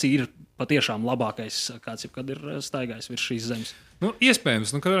 ka Messi ir patiešām labākais, kāds jebkad ir staigājis virs šīs zemes.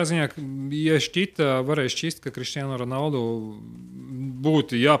 Iespējams. Katrā ziņā, ja varēja šķist, ka Cristiano Ronaldo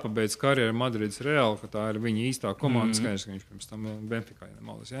būtu jāpabeidz karjeru Madrids Reāli, ka tā ir viņa īstā komanda, skaidrs, ka viņš pirms tam Benficā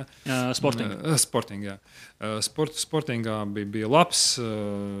nemaldas. Sporting, jā. Sportingā bija labs,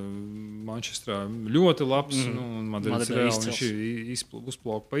 Manchesterā ļoti labs, un Madrids Reāli viņš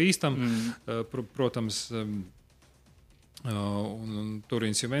uzplauka pa īstam. Protams, un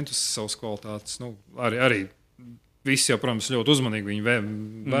Turīns Juventus savas kvalitātes, arī visi jau, protams, ļoti uzmanīgi viņu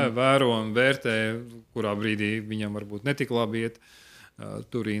vēro un vērtē, kurā brīdī viņam varbūt netik labi iet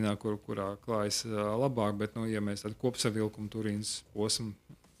Turīnā, kurā klājas labāk, bet, ja mēs tādu kopsavilkumu Turīnas posmu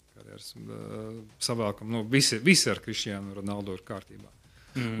karjeras savēlkam, visi ar Cristiano Ronaldo ir kārtībā.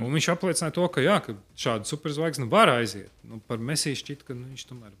 Un viņš apliecināja to, ka šāda superzvaigzne var aiziet. Par Messi šķiet, ka viņš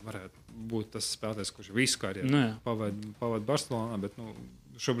tomēr varētu būt tas spēlētājs, kurš visu karjeru pavada Barcelonā, bet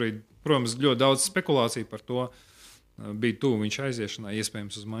šobrīd, protams, ļoti daudz spekulāciju par to bija tuvu viņš aiziešanā,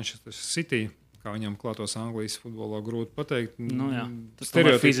 iespējams uz Manchester City, kā viņam klātos Anglijas futbolā grūti pateikt. Tas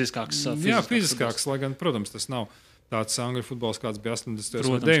ir fiziskāks. Jā, fiziskāks, lai gan, protams, tas nav tāds angļu futbols, kāds bija 80.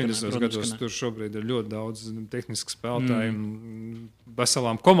 un 90. gados. Tur šobrīd ir ļoti daudz tehnisku spēlētāju un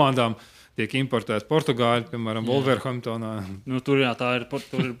veselām komandām tiek importēti Portugāļi, piemēram, Wolverhamptonā. Tur ir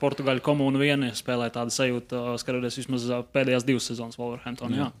Portugāļu komūna viena, spēlē tāda sajūta, skatoties vismaz pēdējās 2 sezonas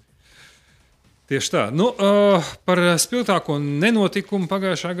Wolverhamptonā. Tieši tā. Par spilgtāko nenotikumu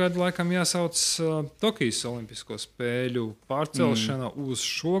pagājušā gada laikam jāsauc Tokijas Olimpisko spēļu pārcelšana uz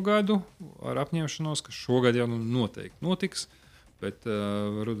šo gadu ar apņemšanos, ka šogad jau noteikti notiks, bet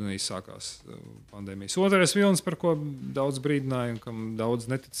rudenī sākās pandēmijas otrais vilnis, par ko daudz brīdināja un kam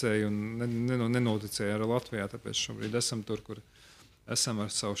daudz neticēja un nenoticēja arī Latvijā, tāpēc šobrīd esam tur, kur esam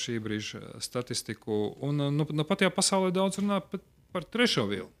ar savu šī brīža statistiku. Un pat jau pasaulē daudz runā par trešo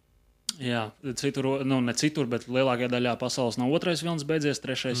vilni. Jā, ne citur, bet lielākajā daļā pasaules nav otrais vilnis beidzies,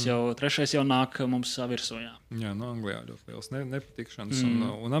 trešais jau nāk mums virsū. Jā, Anglijā ļoti liels nepatikšanas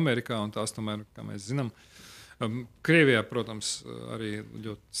un Amerikā, un tās tomēr, kā mēs zinām, Krievijā, protams, arī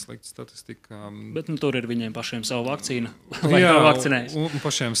ļoti slikta statistika. Bet tur ir viņiem pašiem savu vakcīnu, lai nav vakcinējis. Un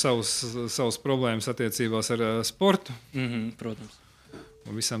pašiem savas problēmas attiecībās ar sportu. Protams.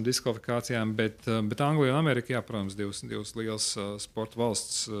 Un visām diskvalifikācijām, bet Anglija un Amerika, protams, divas lielas sporta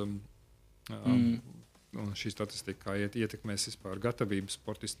valsts un šī statistika ietekmēs vispār gatavību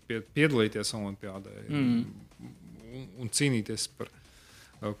sportisti piedalīties olimpiādē un cīnīties par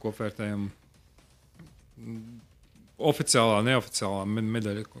kopvērtējumu oficiālā, neoficiālā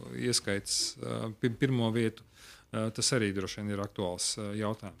medaļa ieskaits pirmo vietu. Tas arī droši vien ir aktuāls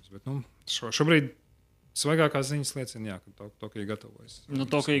jautājums. Bet, šobrīd svaigākās ziņas liecina, ka Tokija gatavojas.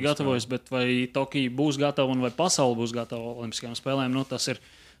 Tokija gatavojas, bet vai Tokija būs gatava un vai pasaule būs gatava Olimpiskajām spēlēm, tas ir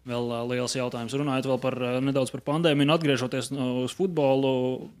vēl liels jautājums. Runājot vēl nedaudz par pandēmiju un atgriežoties uz futbolu,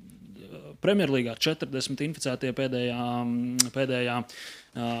 Premjerlīgā 40 inficētie pēdējā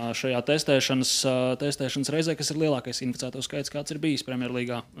šajā testēšanas reizē, kas ir lielākais inficēto skaits, kāds ir bijis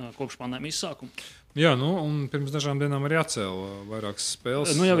Premjerlīgā kopš pandēmijas sākuma. Jā, un pirms dažām dienām arī atcēla vairākas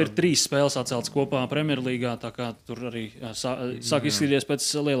spēles. Jau ir 3 spēles atceltas kopā Premjerlīgā, tā kā tur arī sāk izskatīties pēc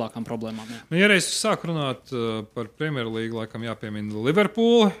lielākām problēmām. Jā. Ja reiz sāk runāt par Premjerlīgu, laikam jāpiemina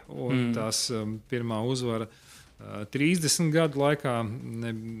Liverpooli un tās pirmā uzvara 30 gadu laikā,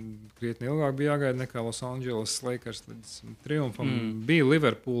 krietni ilgāk bija jāgaida nekā Los Angeles Lakers līdz triumfam. Bija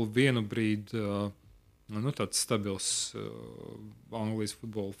Liverpool vienu brīdi tāds stabils Anglijas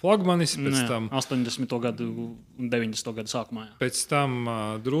futbola flagmanis. Pēc tam 80. gadu un 90. gadu sākumā. Jā. Pēc tam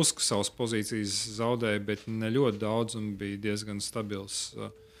drusku savas pozīcijas zaudēja, bet ne ļoti daudz un bija diezgan stabils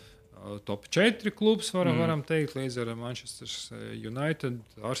top 4 klubs, varam teikt, līdz ar Manchester United,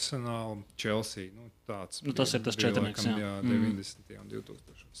 Arsenal, Chelsea. Tas ir tas četrnieks, jā. 90. un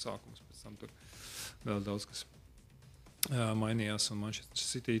 2000. sākums. Pēc tam tur vēl daudz kas mainījās, un Manchester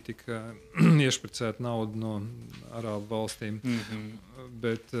City tika iešpricēta nauda no Arābu valstīm.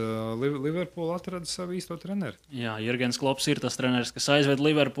 Bet Liverpool atrada savu īsto treneri. Jā, Jurgens Klopps ir tas treneris, kas aizved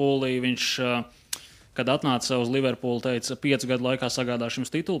Liverpoolī. Viņš, kad atnāca uz Liverpoolu, teica, 5 gadu laikā sagādāšu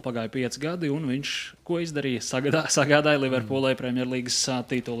jums titulu, pagāja 5 gadi, un viņš ko izdarīja? Sagādāja Liverpoolai Premjerlīgas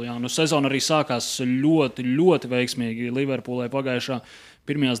titulu. Jā, sezona arī sākās ļoti, ļoti veiksmīgi. Liverpoolai pagājušā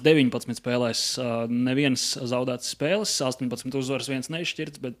pirmajās 19 spēlēs neviens zaudēts spēles, 18 uzvaras, 1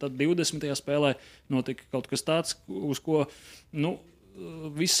 neizšķirts, bet tad 20. spēlē notika kaut kas tāds, uz ko,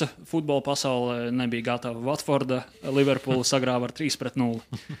 visa futbola pasaulē nebija gatava. Watforda Liverpoolu sagrāva ar 3-0.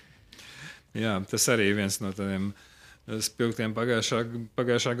 Jā, tas arī ir viens no tādiem spilgtiem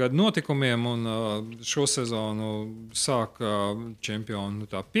pagājušā gada notikumiem, un šo sezonu sāka čempionu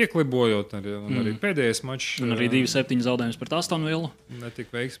pieklibojot, un arī pēdējais mačs. Un arī 2-7 zaudējums pret Aston Villu. Netik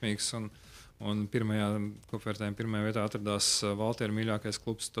veiksmīgs, un kopvērtējuma pirmajā vietā atradās Valtera mīļākais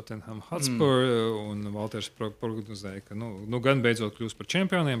klubs Tottenham Hotspur, un Valters prognozēja, ka gan beidzot kļūs par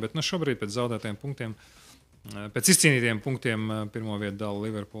čempioniem, bet šobrīd pēc zaudētajiem punktiem, pēc izcīnītiem punktiem pirmo vietu dala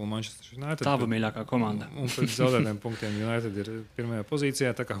Liverpool un Manchester United. Tava mīļākā komanda. Un pēc zaudētiem punktiem United ir pirmajā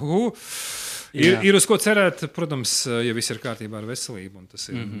pozīcijā. Tā kā ir uz ko cerēt, protams, ja viss ir kārtībā ar veselību. Un tas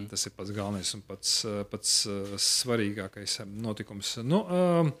ir pats galvenais un pats svarīgākais notikums.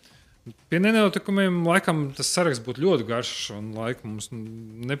 Pie nenotikumiem laikam tas saraksts būtu ļoti garš, un laika mums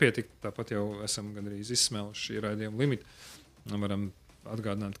nepietika. Tāpat jau esam gandrīz izsmēluši šī raidījuma limitu. Varam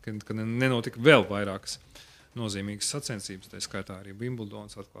atgādināt, ka nenotika vēl vairākas nozīmīgas sacensības, tā skaitā arī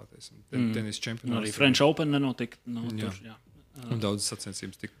Wimbledonas atklātais tenis čempionāts. Arī French Open nenotika. Un daudzas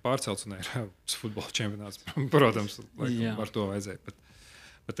sacensības tika pārceltas, un Eiropas futbola čempionāts, protams, par to vajadzēja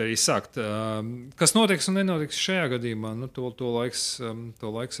pat arī sākt. Kas notiks un nenotiks šajā gadījumā, to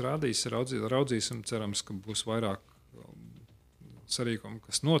laiks rādīs, raudzīsim, cerams, ka būs vairāk sarīkumu,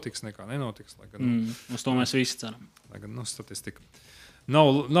 kas notiks, nekā nenotiks. Uz to mēs visi ceram. Lai gan statistika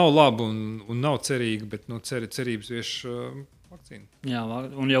nav laba un nav cerīga, bet cerības vieš vakcīna. Jā,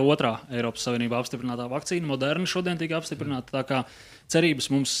 un jau otrā Eiropas Savienībā apstiprinātā vakcīna, Moderna, šodien tika apstiprināta, tā kā cerības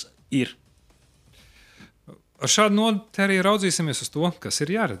mums ir. Ar šādu notu arī raudzīsimies uz to, kas ir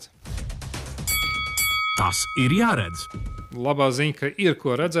jāredz. Tas ir jāredz. Labā ziņa, ka ir ko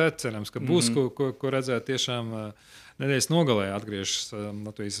redzēt, cerams, ka būs ko redzēt tiešām. Nedēļas nogalē atgriežas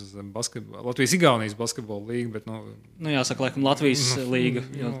Latvijas-Igaunijas basketbola līga. Bet, jāsaka, laikam Latvijas līga,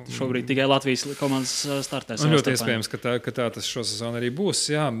 jo šobrīd tikai Latvijas komandas startēs. Ļoti iespējams, ka tā tas šo sezonu arī būs.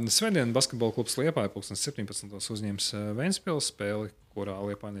 Jā, svētdien basketbola klubs Liepāja 17. uzņems Ventspils spēli, kurā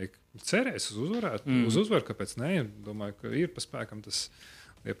liepājnieki cerēs uz uzvaru, kāpēc ne? Domāju, ka ir pa spēkam tas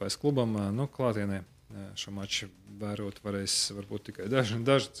Liepājas klubam klātienē. Šo maču vērot varēs varbūt tikai daži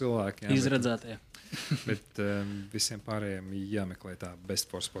cilvēki. Jā, izredzētie. Bet visiem pārējiem jāmeklē tā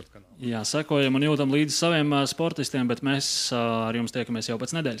Best for Sport kanāla. Jā, sekojam un jūtam līdzi saviem sportistiem, bet mēs ar jums tiekamies jau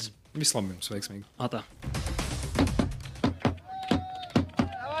pēc nedēļas. Vislabāk jums veiksmīgi. Atā.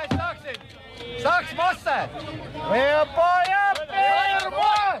 Sāks mosēt! Liepāja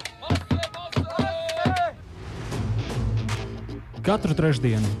pirmajā! Katru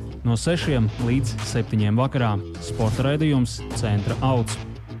trešdienu no 6 līdz 7 vakarā. Sporta raidījums Centra auts.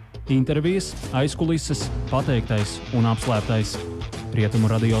 Intervijas, aizkulises, pateiktais un apslēptais. Rietumu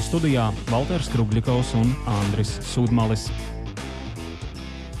radio studijā Valters Krugļikovs un Andris Sudmalis.